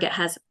surrogate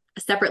has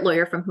a separate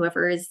lawyer from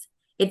whoever is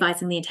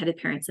advising the intended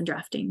parents and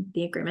drafting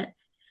the agreement.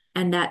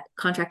 And that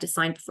contract is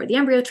signed before the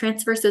embryo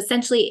transfer. So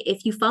essentially,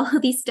 if you follow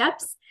these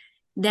steps,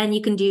 then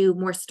you can do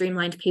more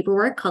streamlined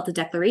paperwork called the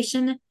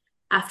declaration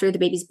after the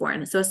baby's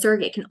born. So a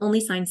surrogate can only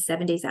sign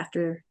 7 days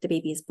after the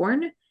baby is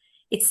born.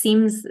 It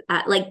seems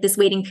like this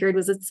waiting period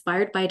was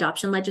inspired by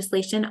adoption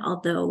legislation,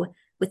 although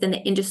within the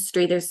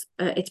industry,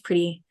 it's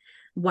pretty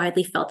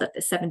widely felt that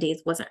the 7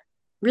 days wasn't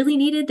really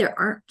needed. There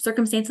aren't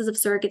circumstances of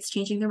surrogates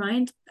changing their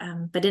mind.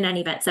 But in any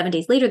event, 7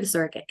 days later, the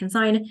surrogate can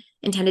sign.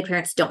 Intended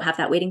parents don't have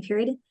that waiting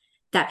period.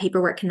 That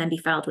paperwork can then be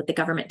filed with the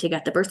government to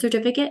get the birth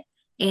certificate,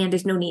 and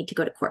there's no need to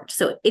go to court.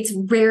 So it's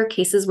rare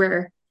cases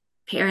where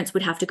parents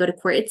would have to go to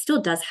court. It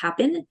still does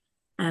happen.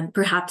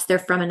 Perhaps they're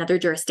from another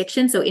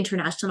jurisdiction. So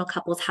international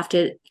couples have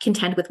to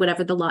contend with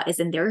whatever the law is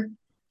in their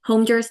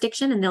home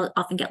jurisdiction, and they'll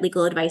often get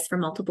legal advice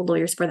from multiple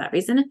lawyers for that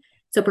reason.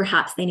 So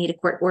perhaps they need a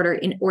court order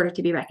in order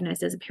to be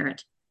recognized as a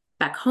parent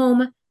back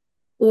home,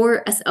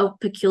 or a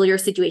peculiar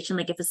situation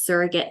like if a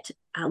surrogate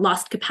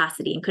lost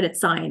capacity and couldn't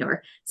sign,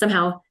 or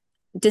somehow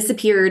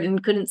disappeared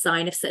and couldn't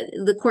sign, if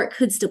the court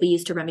could still be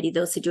used to remedy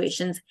those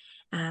situations.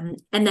 And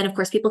then, of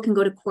course, people can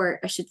go to court.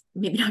 I should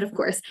maybe not, of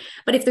course,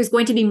 but if there's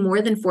going to be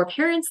more than 4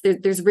 parents,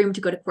 there's room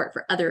to go to court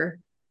for other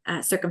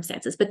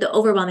circumstances. But the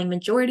overwhelming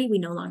majority, we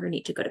no longer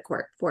need to go to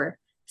court for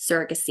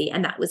surrogacy.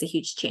 And that was a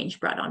huge change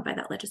brought on by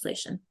that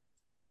legislation.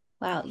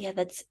 Wow, yeah,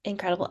 that's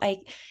incredible.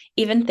 I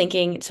even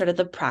thinking sort of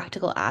the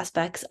practical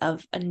aspects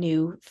of a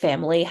new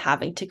family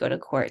having to go to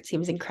court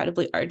seems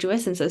incredibly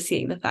arduous. And so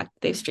seeing the fact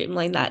that they've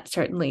streamlined that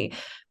certainly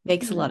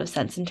makes a lot of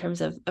sense in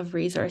terms of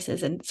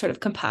resources and sort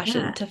of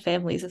compassion to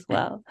families as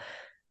well.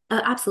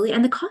 Absolutely.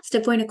 And the cost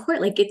of going to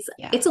court, like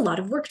it's a lot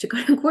of work to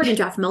go to court and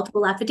draft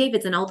multiple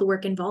affidavits and all the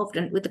work involved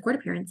with the court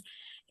appearance.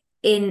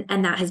 And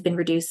that has been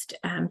reduced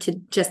to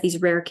just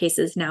these rare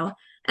cases now.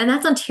 And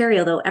that's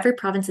Ontario, though. Every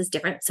province is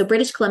different. So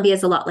British Columbia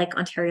is a lot like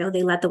Ontario.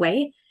 They led the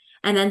way.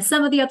 And then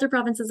some of the other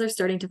provinces are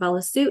starting to follow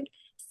suit.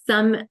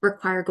 Some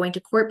require going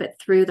to court, but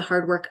through the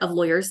hard work of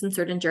lawyers in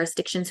certain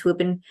jurisdictions who have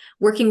been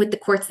working with the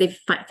courts, they've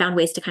found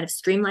ways to kind of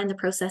streamline the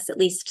process, at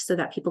least so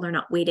that people are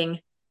not waiting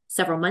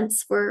several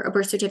months for a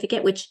birth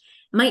certificate, which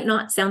might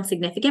not sound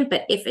significant,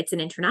 but if it's an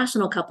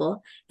international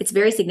couple, it's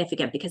very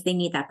significant because they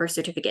need that birth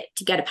certificate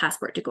to get a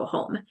passport to go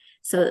home.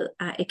 So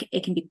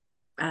it can be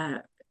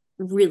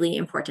really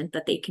important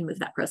that they can move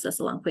that process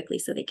along quickly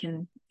so they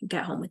can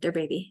get home with their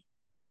baby.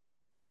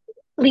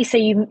 Lisa,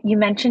 you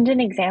mentioned an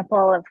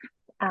example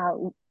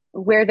of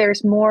where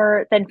there's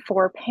more than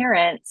 4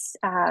 parents,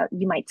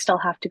 you might still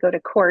have to go to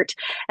court.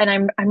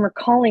 And I'm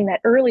recalling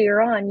that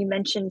earlier on you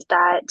mentioned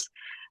that,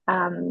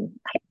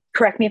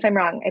 correct me if I'm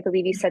wrong, I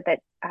believe you said that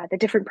the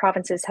different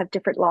provinces have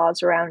different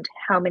laws around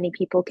how many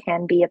people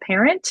can be a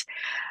parent.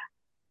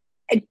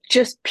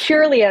 Just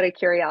purely out of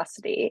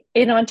curiosity,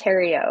 in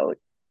Ontario,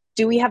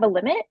 do we have a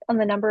limit on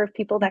the number of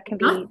people that can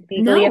be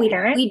legally a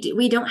parent?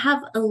 We don't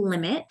have a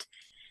limit.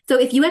 So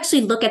if you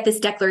actually look at this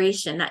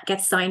declaration that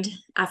gets signed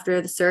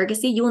after the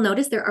surrogacy, you will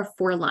notice there are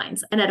 4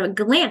 lines. And at a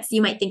glance,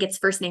 you might think it's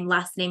first name,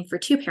 last name for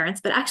 2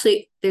 parents, but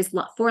actually there's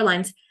 4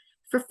 lines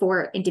for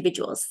 4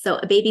 individuals. So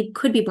a baby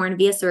could be born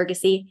via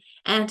surrogacy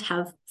and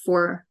have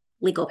 4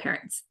 legal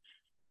parents.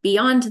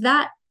 Beyond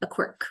that, a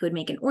court could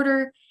make an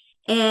order,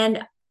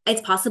 and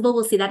it's possible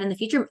we'll see that in the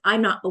future.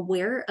 I'm not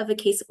aware of a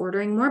case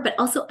ordering more, but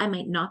also I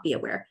might not be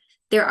aware.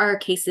 There are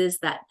cases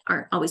that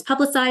aren't always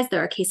publicized.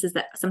 There are cases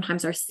that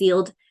sometimes are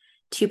sealed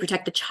to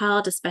protect the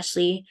child,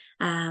 especially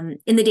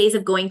in the days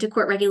of going to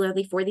court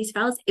regularly for these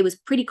files. It was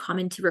pretty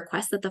common to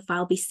request that the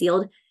file be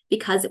sealed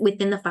because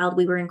within the file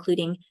we were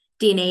including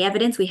DNA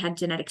evidence. We had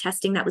genetic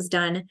testing that was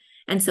done.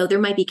 And so there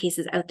might be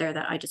cases out there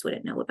that I just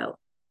wouldn't know about.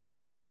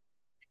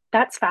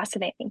 That's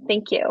fascinating.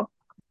 Thank you.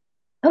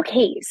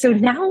 Okay, so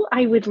now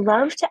I would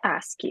love to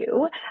ask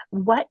you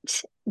what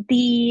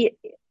do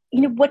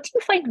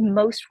you find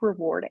most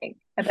rewarding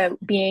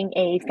about being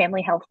a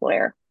family health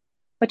lawyer?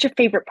 What's your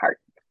favorite part?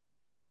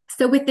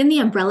 So within the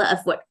umbrella of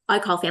what I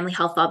call family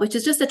health law, which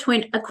is just a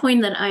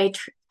coin that I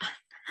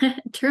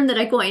term that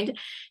I coined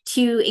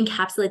to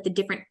encapsulate the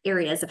different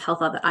areas of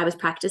health law that I was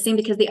practicing,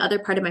 because the other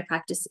part of my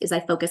practice is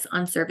I focus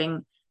on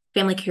serving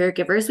family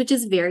caregivers, which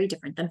is very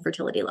different than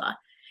fertility law.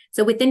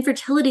 So within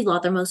fertility law,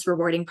 the most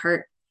rewarding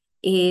part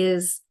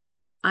is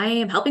I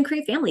am helping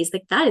create families.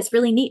 Like that is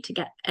really neat to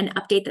get an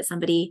update that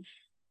somebody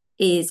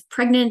is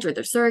pregnant or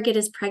their surrogate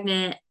is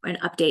pregnant, or an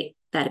update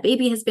that a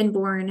baby has been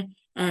born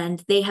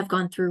and they have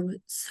gone through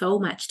so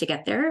much to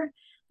get there.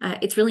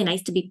 It's really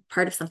nice to be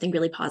part of something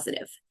really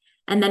positive.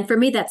 And then for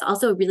me, that's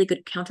also a really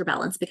good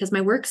counterbalance because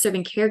my work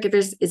serving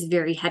caregivers is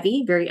very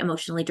heavy, very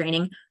emotionally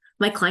draining.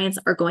 My clients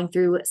are going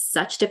through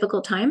such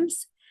difficult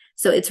times.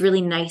 So it's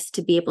really nice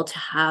to be able to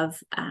have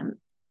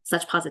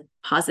such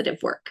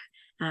positive work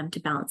to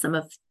balance some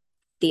of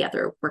the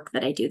other work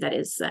that I do that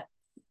is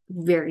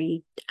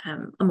very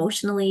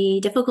emotionally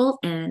difficult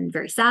and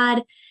very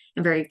sad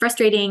and very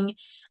frustrating.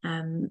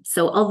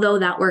 So although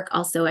that work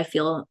also, I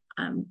feel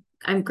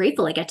I'm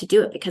grateful I get to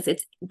do it because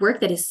it's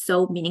work that is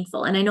so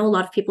meaningful. And I know a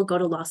lot of people go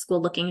to law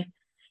school looking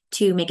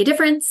to make a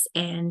difference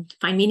and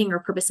find meaning or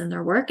purpose in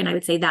their work. And I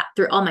would say that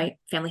through all my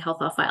family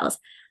health law files,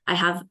 I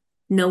have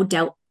no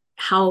doubt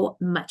how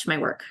much my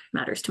work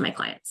matters to my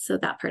clients. So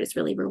that part is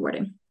really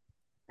rewarding.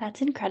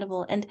 That's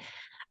incredible. And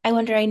I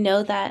wonder, I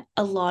know that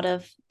a lot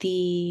of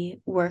the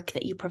work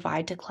that you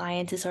provide to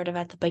clients is sort of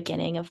at the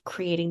beginning of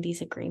creating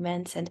these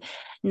agreements, and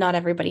not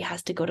everybody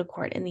has to go to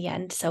court in the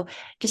end. So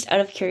just out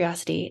of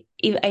curiosity,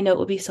 I know it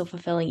would be so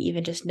fulfilling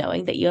even just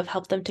knowing that you have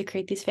helped them to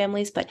create these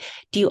families, but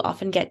do you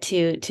often get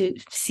to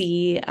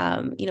see,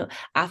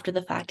 after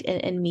the fact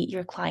and meet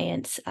your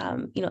clients,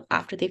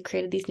 after they've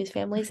created these new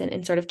families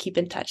and sort of keep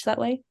in touch that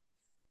way?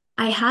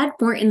 I had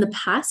more in the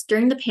past.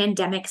 During the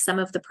pandemic, some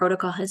of the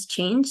protocol has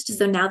changed.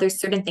 So now there's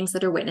certain things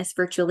that are witnessed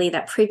virtually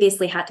that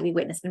previously had to be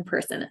witnessed in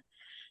person.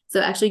 So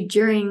actually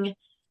during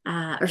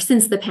or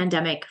since the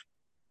pandemic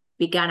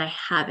began, I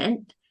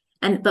haven't.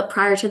 But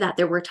prior to that,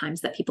 there were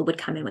times that people would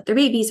come in with their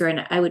babies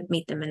or I would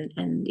meet them.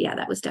 And yeah,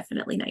 that was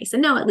definitely nice.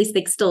 And now at least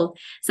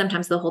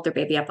sometimes they'll hold their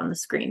baby up on the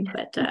screen.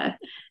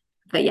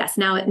 But yes,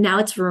 now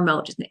it's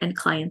remote and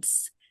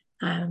clients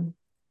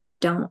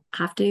don't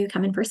have to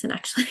come in person,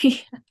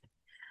 actually.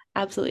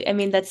 Absolutely. I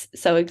mean, that's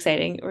so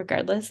exciting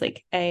regardless.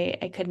 Like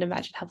I couldn't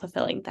imagine how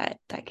fulfilling that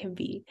can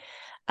be.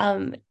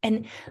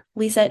 And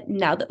Lisa,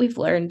 now that we've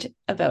learned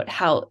about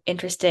how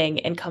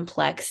interesting and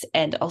complex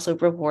and also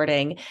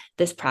rewarding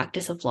this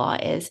practice of law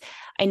is,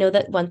 I know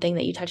that one thing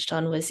that you touched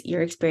on was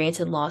your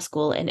experience in law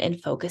school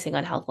and focusing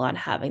on health law and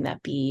having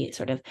that be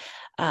sort of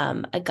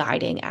a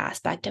guiding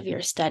aspect of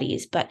your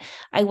studies. But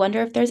I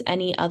wonder if there's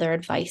any other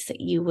advice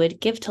that you would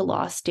give to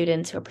law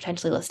students who are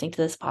potentially listening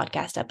to this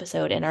podcast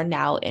episode and are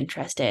now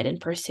interested in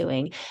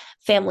pursuing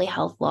family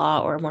health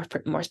law or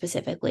more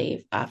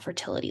specifically,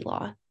 fertility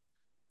law.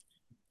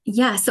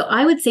 Yeah, so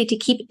I would say to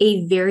keep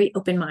a very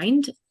open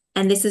mind.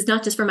 And this is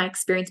not just from my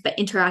experience, but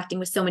interacting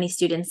with so many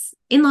students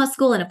in law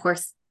school. And of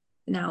course,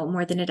 now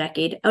more than a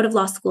decade out of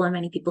law school, and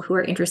many people who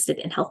are interested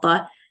in health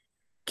law.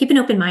 Keep an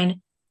open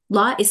mind.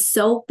 Law is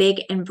so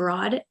big and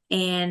broad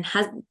and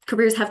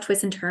careers have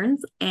twists and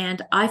turns.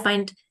 And I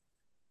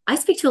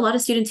speak to a lot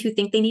of students who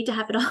think they need to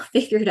have it all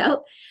figured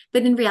out.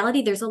 But in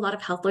reality, there's a lot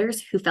of health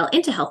lawyers who fell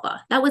into health law.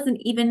 That wasn't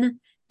even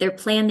their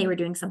plan. They were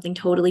doing something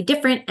totally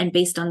different. And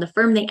based on the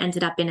firm they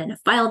ended up in and a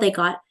file they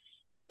got,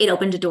 it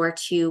opened a door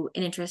to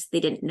an interest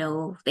they didn't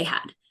know they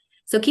had.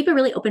 So keep a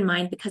really open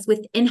mind, because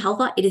within health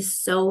law, it is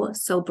so,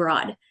 so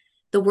broad.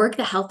 The work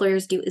that health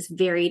lawyers do is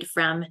varied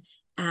from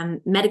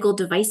medical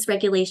device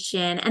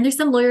regulation. And there's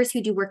some lawyers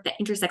who do work that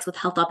intersects with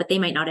health law, but they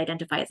might not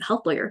identify as a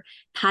health lawyer.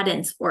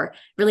 Patents or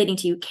relating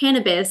to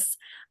cannabis.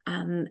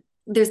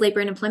 There's labor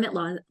and employment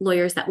law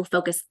lawyers that will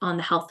focus on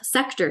the health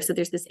sector. So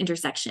there's this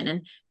intersection,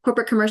 and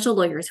corporate commercial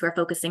lawyers who are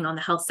focusing on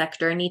the health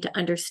sector and need to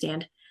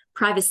understand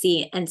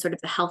privacy and sort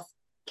of the health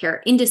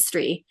care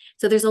industry.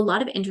 So there's a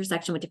lot of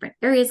intersection with different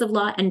areas of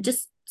law, and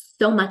just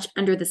so much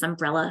under this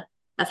umbrella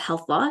of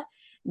health law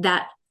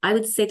that I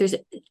would say there's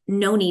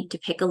no need to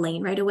pick a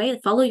lane right away.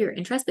 Follow your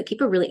interest, but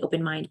keep a really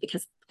open mind,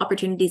 because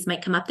opportunities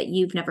might come up that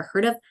you've never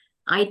heard of.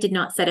 I did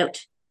not set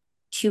out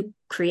to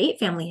create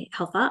family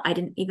health law. I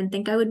didn't even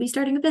think I would be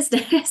starting a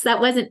business.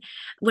 That wasn't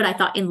what I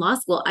thought in law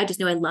school. I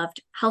just knew I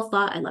loved health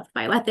law. I loved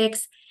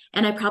bioethics,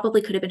 and I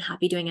probably could have been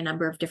happy doing a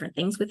number of different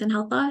things within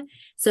health law.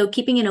 So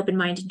keeping an open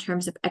mind in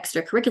terms of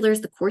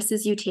extracurriculars, the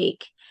courses you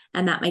take,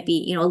 and that might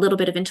be, a little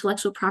bit of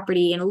intellectual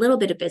property and a little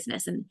bit of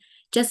business, and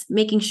just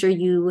making sure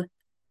you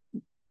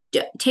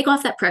take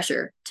off that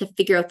pressure to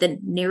figure out the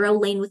narrow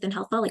lane within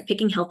health law. Like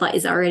picking health law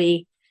is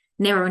already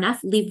narrow enough.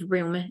 Leave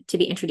room to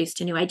be introduced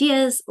to new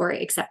ideas or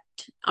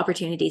accept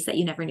opportunities that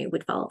you never knew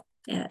would fall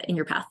in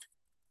your path.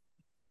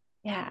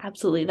 Yeah,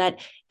 absolutely. That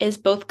is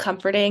both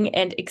comforting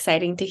and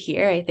exciting to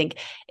hear. I think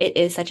it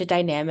is such a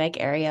dynamic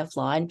area of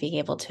law, and being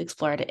able to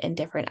explore it in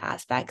different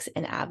aspects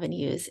and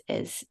avenues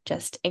is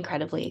just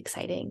incredibly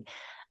exciting.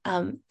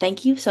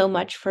 Thank you so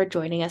much for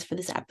joining us for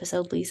this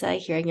episode, Lisa,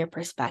 hearing your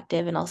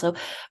perspective, and also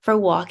for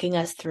walking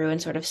us through and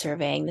sort of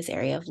surveying this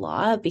area of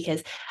law,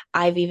 because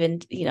I've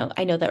even,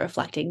 I know that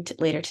reflecting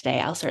later today,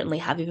 I'll certainly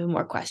have even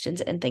more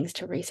questions and things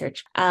to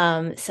research.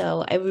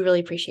 So I really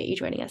appreciate you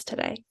joining us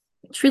today.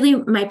 Truly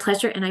my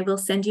pleasure. And I will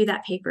send you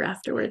that paper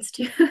afterwards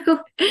too.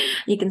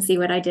 You can see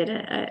what I did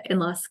in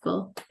law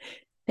school.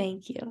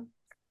 Thank you.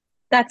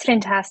 That's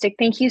fantastic.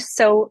 Thank you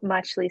so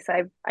much,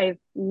 Lisa. I've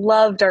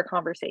loved our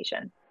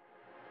conversation.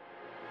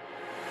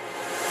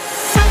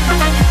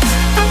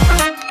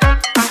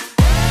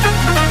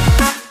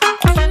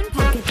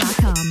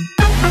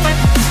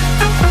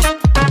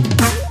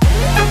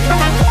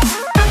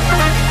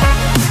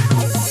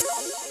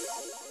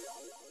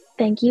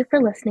 Thank you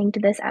for listening to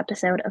this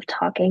episode of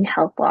Talking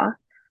Health Law.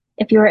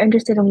 If you are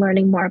interested in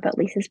learning more about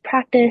Lisa's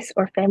practice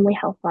or family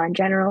health law in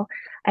general,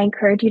 I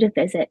encourage you to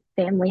visit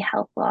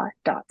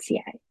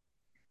familyhealthlaw.ca.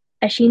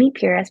 Ashini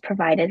Pires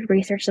provided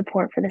research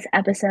support for this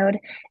episode,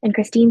 and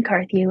Christine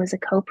Carthew was a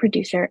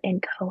co-producer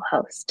and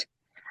co-host.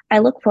 I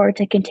look forward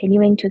to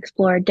continuing to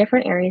explore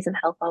different areas of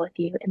health law with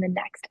you in the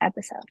next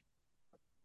episode.